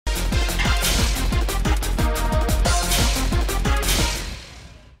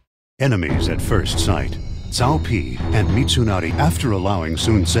Enemies at first sight. Cao Pi and Mitsunari after allowing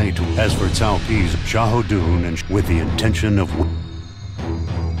Sun Ce to... As for Cao Pi's Xiahou and with the intention of...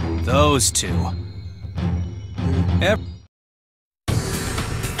 Those two.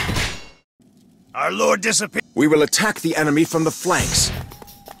 Our lord disappeared. We will attack the enemy from the flanks.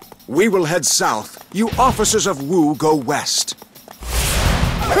 We will head south. You officers of Wu go west.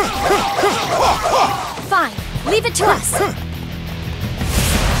 Fine. Leave it to us.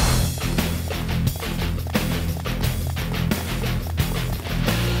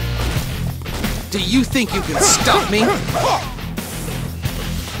 Do you think you can stop me?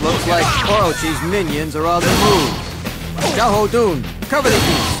 Looks like Orochi's minions are on the move. Xiahou, cover the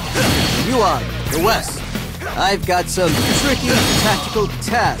east. Yuan, the west. I've got some tricky tactical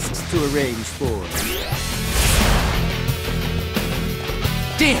tasks to arrange for.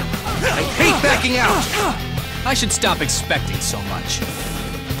 Damn! I hate backing out! I should stop expecting so much.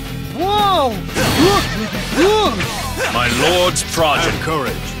 Whoa! My lord's project. Have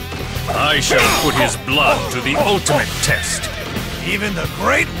courage. I shall put his blood to the ultimate test. Even the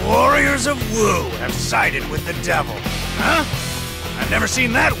great warriors of Wu have sided with the devil. Huh? I've never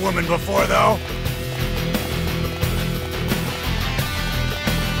seen that woman before, though.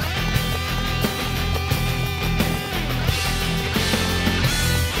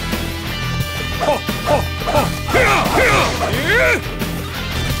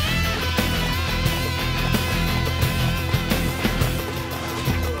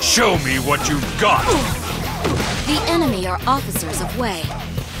 Show me what you've got. The enemy are officers of Wei.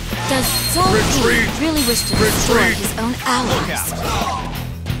 Does Cao Pi really wish to destroy his own allies?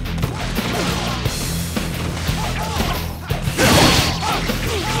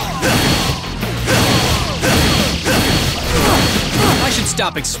 I should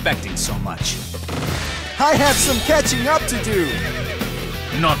stop expecting so much. I have some catching up to do.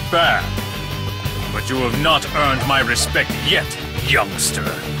 Not bad. But you have not earned my respect yet, youngster.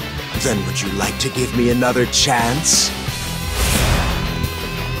 Then would you like to give me another chance?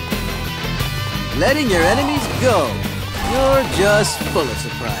 Letting your enemies go. You're just full of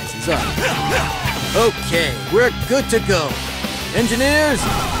surprises, aren't you? Okay, we're good to go. Engineers,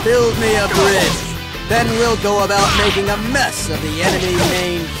 build me a bridge. Then we'll go about making a mess of the enemy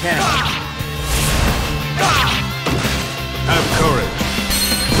main camp. Have courage.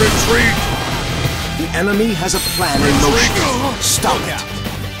 Retreat! The enemy has a plan in motion. Stop it!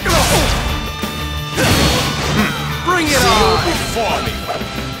 Bring it on! Before me.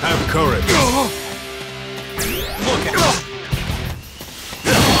 Have courage. Look out!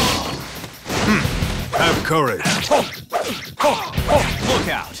 Have courage. Look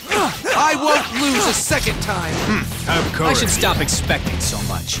out! I won't lose a second time! Have I courage. should stop expecting so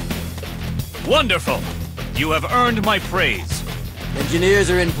much. Wonderful! You have earned my praise.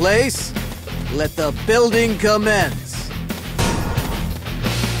 Engineers are in place. Let the building commence.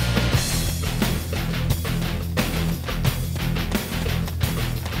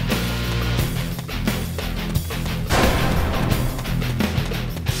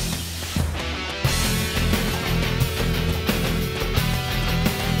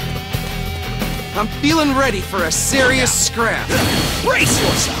 I'm feeling ready for a serious scrap. Brace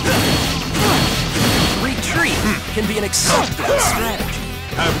yourself! Retreat can be an acceptable strategy.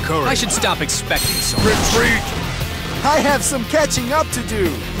 Have courage. I should stop expecting so much. Retreat! I have some catching up to do.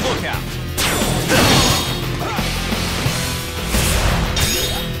 Look out!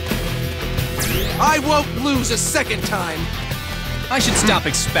 I won't lose a second time! I should stop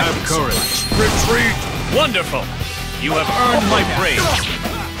expecting Have so courage. much. Retreat! Wonderful! You have earned my praise.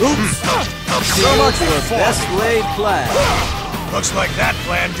 Oops! So much for a best laid plan. Looks like that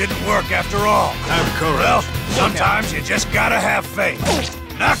plan didn't work after all. Have courage. Well, sometimes you just gotta have faith.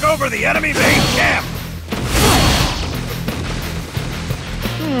 Knock over the enemy main camp!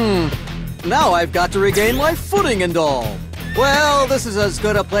 Now I've got to regain my footing and all. Well, this is as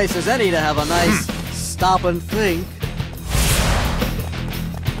good a place as any to have a nice stop and think.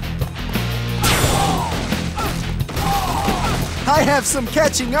 I have some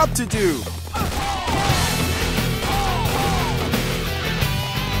catching up to do.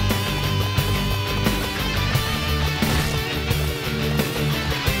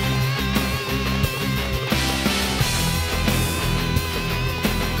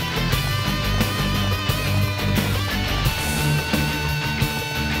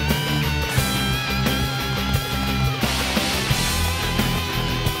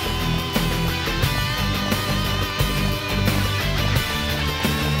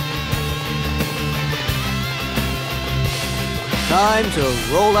 Time to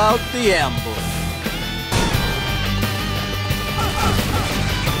roll out the ambush.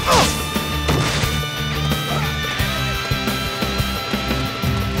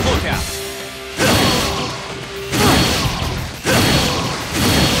 Look out.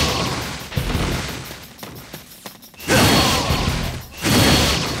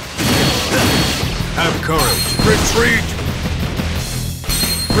 Have courage. Retreat!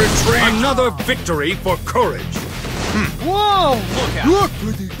 Retreat! Another victory for courage. Whoa! Look out. You're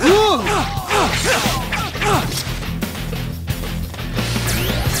pretty good!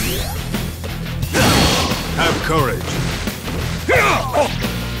 Have courage.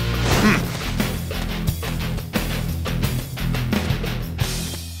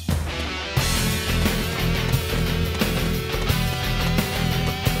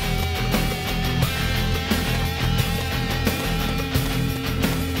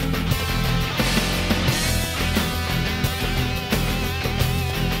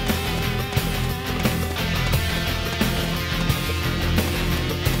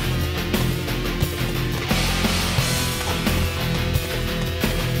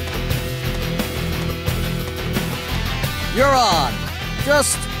 You're on.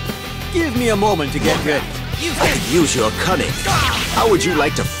 Just give me a moment to get ready. I could use your cunning. How would you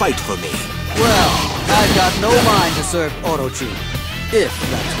like to fight for me? Well, I've got no mind to serve Orochi, if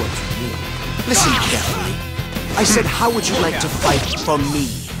that's what you mean. Listen carefully. I said, how would you like to fight for me?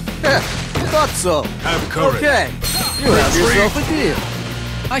 Thought so. Have courage. Okay, you have yourself a deal.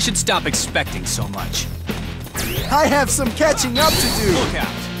 I should stop expecting so much. I have some catching up to do! Look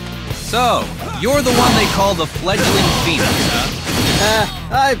out. So, you're the one they call the fledgling phoenix, huh?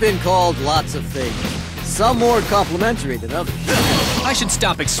 I've been called lots of things. Some more complimentary than others. I should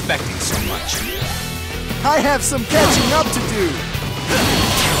stop expecting so much. I have some catching up to do!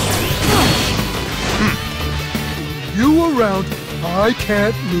 You around, I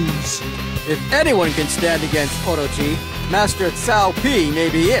can't lose. If anyone can stand against Orochi, Master Cao Pi may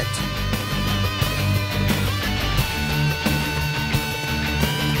be it.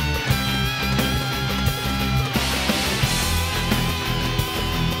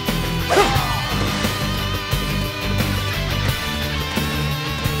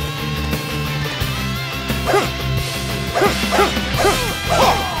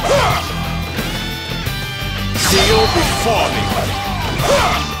 Kneel before me.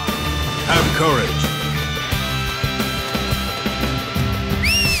 Have courage.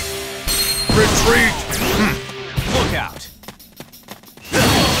 Retreat! Look out.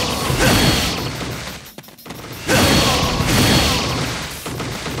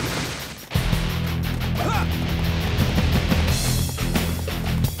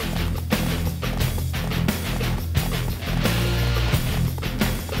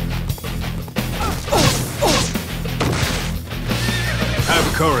 Have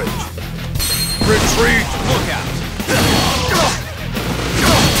courage. Retreat! Look out.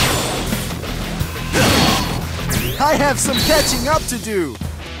 I have some catching up to do!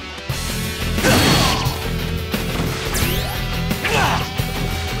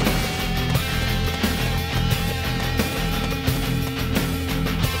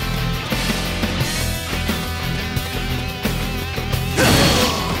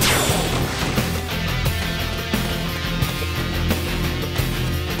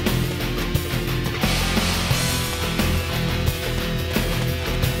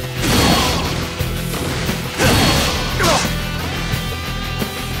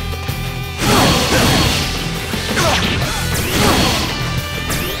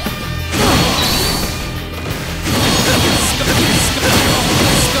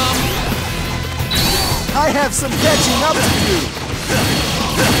 I have some catching up to do!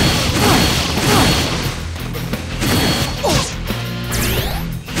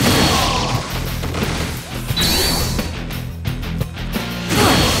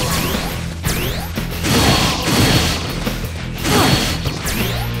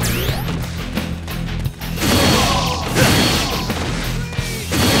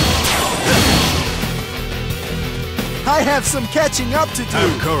 I have some catching up to do!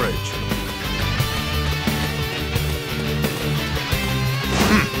 Have courage.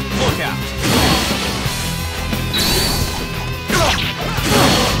 Look out.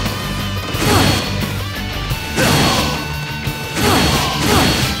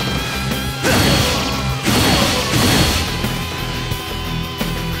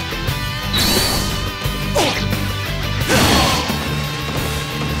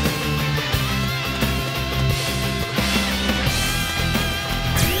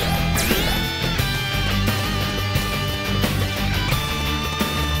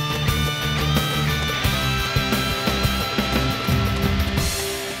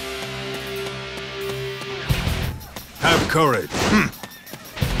 Have courage.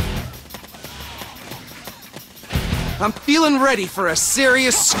 I'm feeling ready for a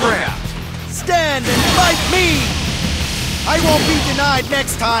serious scrap. Stand and fight me! I won't be denied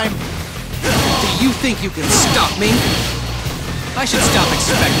next time! Do you think you can stop me? I should stop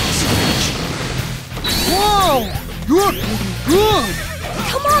expecting so much. Whoa! You're pretty good!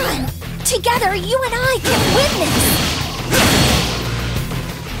 Come on! Together, you and I can win this!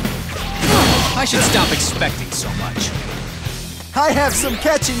 I should stop expecting so much. I have some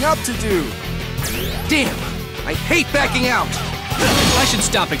catching up to do! Damn! I hate backing out! I should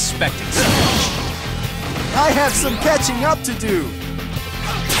stop expecting so much. I have some catching up to do!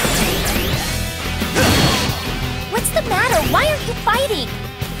 What's the matter? Why aren't you fighting?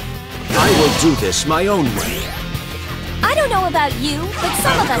 I will do this my own way. I don't know about you, but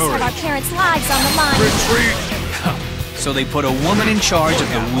some of us have our parents' lives on the line. Retreat! So they put a woman in charge of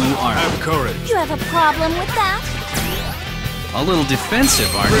the Wu army. Have courage. You have a problem with that? A little defensive,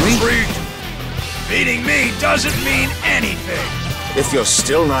 aren't we? Retreat! Beating me doesn't mean anything! If you're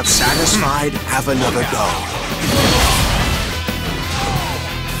still not satisfied, have another go.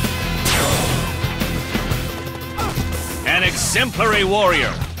 An exemplary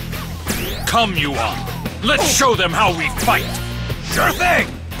warrior. Come, you all. Let's show them how we fight. Sure thing!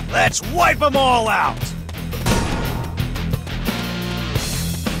 Let's wipe them all out!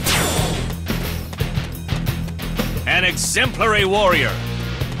 An exemplary warrior.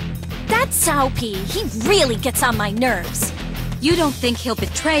 That's Cao Pi. He really gets on my nerves. You don't think he'll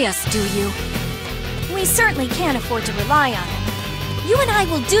betray us, do you? We certainly can't afford to rely on him. You and I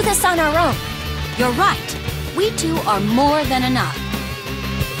will do this on our own. You're right. We two are more than enough.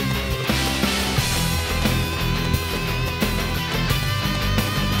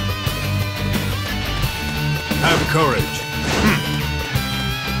 Have courage.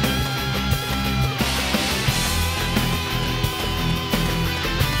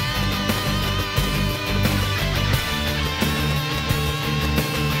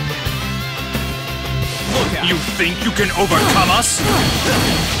 You think you can overcome us?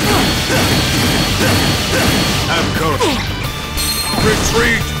 Have courage.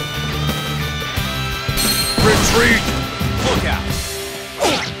 Retreat! Retreat! Look out!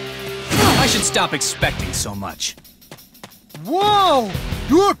 I should stop expecting so much. Whoa!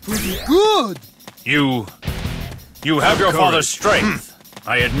 You're pretty good! You have your father's strength.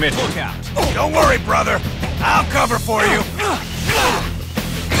 I admit Look it. out! Don't worry, brother. I'll cover for you.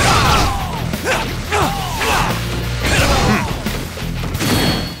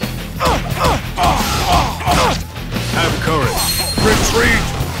 Have courage. Retreat!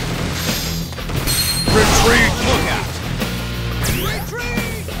 Retreat! Look out!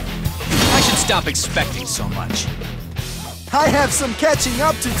 I should stop expecting so much. I have some catching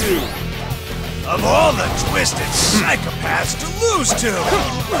up to do! Of all the twisted psychopaths to lose to!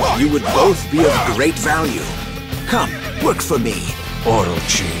 You would both be of great value. Come, work for me.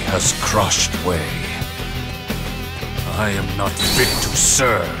 Orochi has crushed Wei. I am not fit to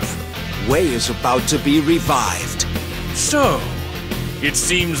serve. Wei is about to be revived. So, it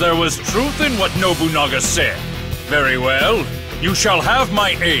seems there was truth in what Nobunaga said. Very well, you shall have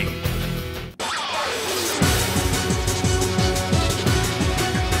my aid.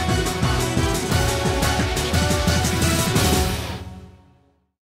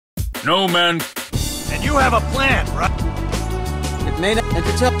 No man. And you have a plan, right? It may not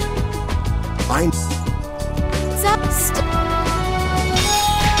enter. I'm... Stop.